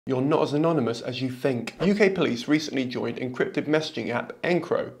You're not as anonymous as you think. UK police recently joined encrypted messaging app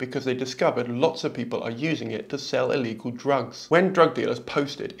Encro because they discovered lots of people are using it to sell illegal drugs. When drug dealers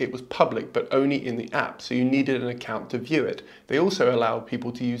posted, it was public but only in the app, so you needed an account to view it. They also allowed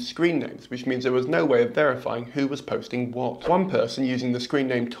people to use screen names, which means there was no way of verifying who was posting what. One person using the screen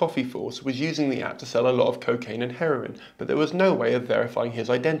name Toffeeforce was using the app to sell a lot of cocaine and heroin, but there was no way of verifying his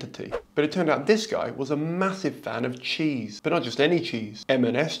identity. But it turned out this guy was a massive fan of cheese, but not just any cheese,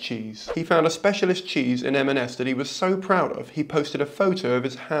 M&S cheese. He found a specialist cheese in M&S that he was so proud of, he posted a photo of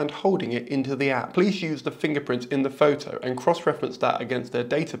his hand holding it into the app. Police used the fingerprints in the photo and cross-referenced that against their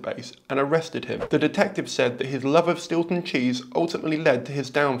database and arrested him. The detective said that his love of Stilton cheese ultimately led to his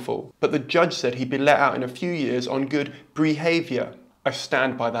downfall, but the judge said he'd be let out in a few years on good behaviour. I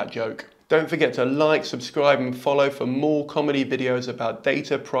stand by that joke. Don't forget to like, subscribe and follow for more comedy videos about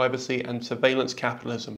data, privacy and surveillance capitalism.